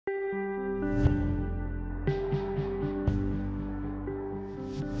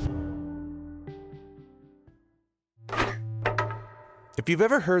If you've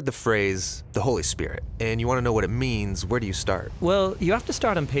ever heard the phrase, the Holy Spirit, and you want to know what it means, where do you start? Well, you have to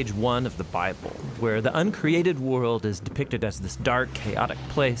start on page 1 of the Bible, where the uncreated world is depicted as this dark, chaotic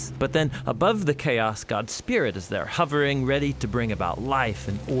place. But then above the chaos, God's Spirit is there, hovering, ready to bring about life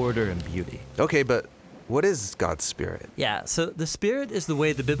and order and beauty. Okay, but what is God's Spirit? Yeah, so the Spirit is the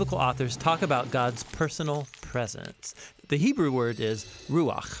way the biblical authors talk about God's personal presence. The Hebrew word is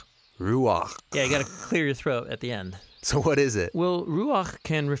ruach. Ruach. Yeah, you got to clear your throat at the end. So what is it? Well, ruach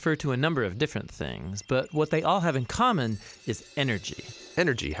can refer to a number of different things, but what they all have in common is energy.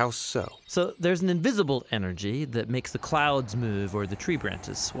 Energy, how so? So there's an invisible energy that makes the clouds move or the tree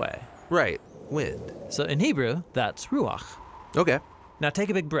branches sway. Right, wind. So in Hebrew, that's ruach. Okay. Now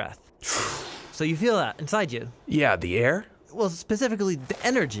take a big breath. So you feel that inside you. Yeah, the air? Well, specifically the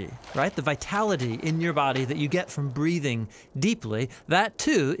energy, right? The vitality in your body that you get from breathing deeply, that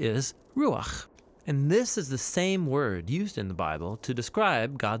too is ruach. And this is the same word used in the Bible to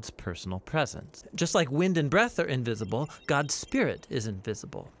describe God's personal presence. Just like wind and breath are invisible, God's Spirit is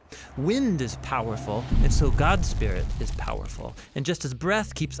invisible. Wind is powerful, and so God's Spirit is powerful. And just as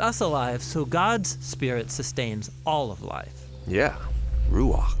breath keeps us alive, so God's Spirit sustains all of life. Yeah,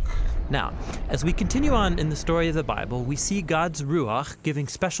 ruach. Now, as we continue on in the story of the Bible, we see God's Ruach giving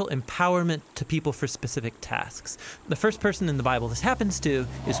special empowerment to people for specific tasks. The first person in the Bible this happens to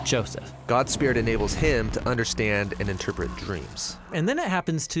is Joseph. God's Spirit enables him to understand and interpret dreams. And then it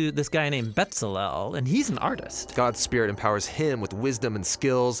happens to this guy named Bezalel, and he's an artist. God's Spirit empowers him with wisdom and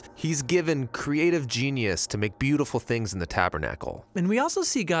skills. He's given creative genius to make beautiful things in the tabernacle. And we also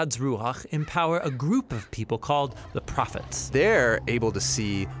see God's Ruach empower a group of people called the prophets. They're able to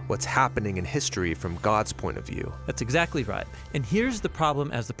see what's happening in history from God's point of view. That's exactly right. And here's the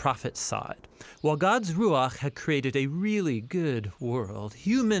problem as the prophets saw it. While God's Ruach had created a really good world,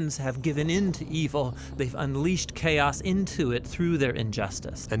 humans have given in to evil. They've unleashed chaos into it through their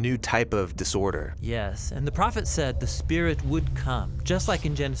injustice. A new type of disorder. Yes, and the prophet said the Spirit would come, just like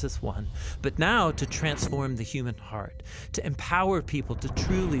in Genesis 1, but now to transform the human heart, to empower people to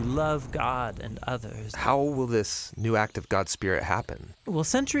truly love God and others. How will this new act of God's Spirit happen? Well,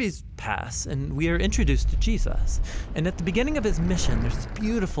 centuries pass, and we are introduced to Jesus. And at the beginning of his mission, there's this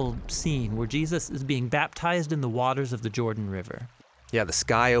beautiful scene where Jesus is being baptized in the waters of the Jordan River. Yeah, the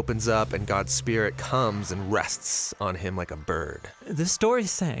sky opens up and God's Spirit comes and rests on him like a bird. This story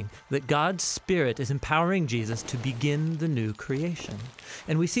is saying that God's Spirit is empowering Jesus to begin the new creation.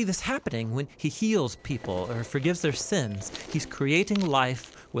 And we see this happening when he heals people or forgives their sins. He's creating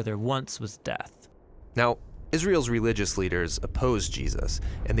life where there once was death. Now, Israel's religious leaders oppose Jesus,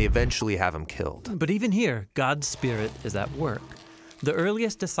 and they eventually have him killed. But even here, God's Spirit is at work. The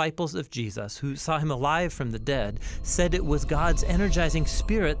earliest disciples of Jesus, who saw him alive from the dead, said it was God's energizing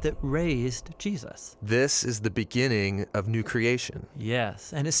Spirit that raised Jesus. This is the beginning of new creation.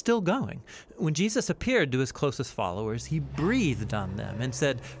 Yes, and it's still going. When Jesus appeared to his closest followers, he breathed on them and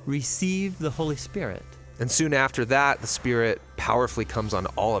said, "Receive the Holy Spirit." And soon after that, the Spirit powerfully comes on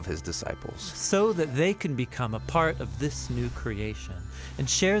all of his disciples. So that they can become a part of this new creation and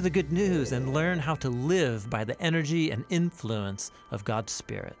share the good news and learn how to live by the energy and influence of God's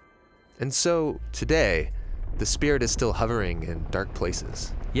Spirit. And so, today, the Spirit is still hovering in dark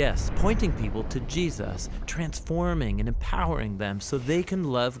places. Yes, pointing people to Jesus, transforming and empowering them so they can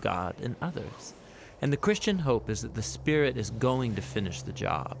love God and others. And the Christian hope is that the Spirit is going to finish the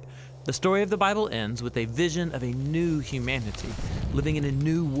job. The story of the Bible ends with a vision of a new humanity, living in a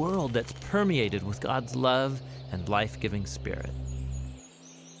new world that's permeated with God's love and life-giving Spirit.